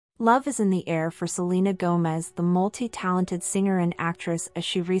Love is in the air for Selena Gomez, the multi-talented singer and actress, as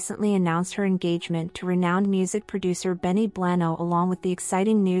she recently announced her engagement to renowned music producer Benny Blanco. Along with the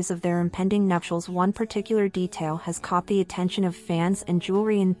exciting news of their impending nuptials, one particular detail has caught the attention of fans and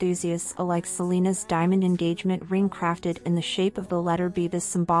jewelry enthusiasts alike: Selena's diamond engagement ring, crafted in the shape of the letter B. This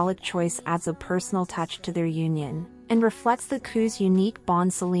symbolic choice adds a personal touch to their union and reflects the couple's unique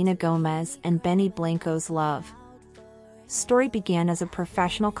bond. Selena Gomez and Benny Blanco's love story began as a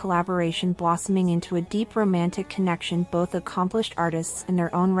professional collaboration, blossoming into a deep romantic connection. Both accomplished artists in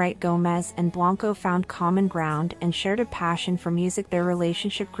their own right, Gomez and Blanco found common ground and shared a passion for music. Their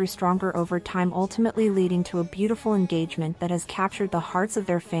relationship grew stronger over time, ultimately leading to a beautiful engagement that has captured the hearts of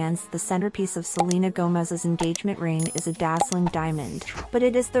their fans. The centerpiece of Selena Gomez's engagement ring is a dazzling diamond, but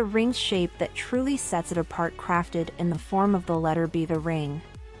it is the ring's shape that truly sets it apart. Crafted in the form of the letter B, the ring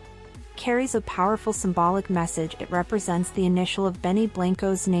carries a powerful symbolic message. It represents the initial of Benny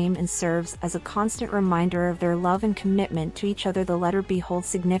Blanco's name and serves as a constant reminder of their love and commitment to each other. The letter B holds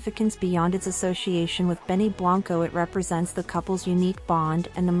significance beyond its association with Benny Blanco. It represents the couple's unique bond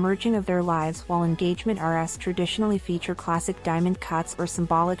and the merging of their lives. While engagement rings traditionally feature classic diamond cuts or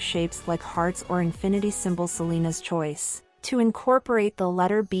symbolic shapes like hearts or infinity symbols, Selena's choice to incorporate the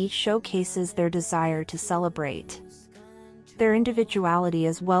letter B showcases their desire to celebrate their individuality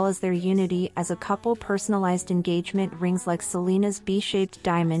as well as their unity as a couple. Personalized engagement rings like Selena's B-shaped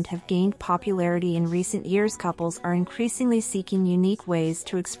diamond have gained popularity in recent years. Couples are increasingly seeking unique ways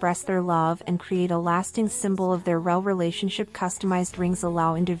to express their love and create a lasting symbol of their real relationship. Customized rings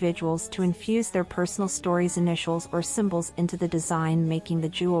allow individuals to infuse their personal stories, initials, or symbols into the design, making the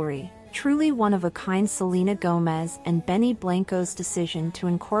jewelry truly one of a kind. Selena Gomez and Benny Blanco's decision to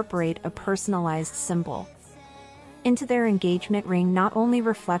incorporate a personalized symbol into their engagement ring not only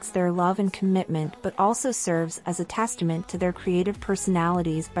reflects their love and commitment but also serves as a testament to their creative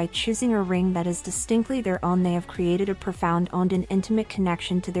personalities. By choosing a ring that is distinctly their own, they have created a profound and intimate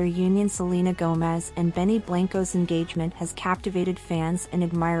connection to their union. Selena Gomez and Benny Blanco's engagement has captivated fans and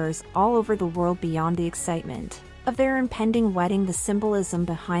admirers all over the world. Beyond the excitement of their impending wedding, the symbolism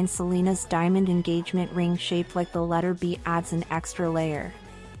behind Selena's diamond engagement ring shaped like the letter B adds an extra layer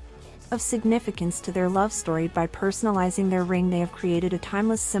of significance to their love story. By personalizing their ring, they have created a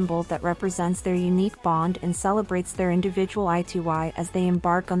timeless symbol that represents their unique bond and celebrates their individuality as they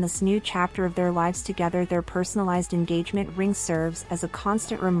embark on this new chapter of their lives together. Their personalized engagement ring serves as a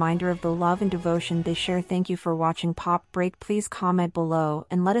constant reminder of the love and devotion they share. Thank you for watching Pop Break. Please comment below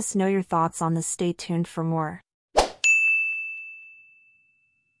and let us know your thoughts on this. Stay tuned for more.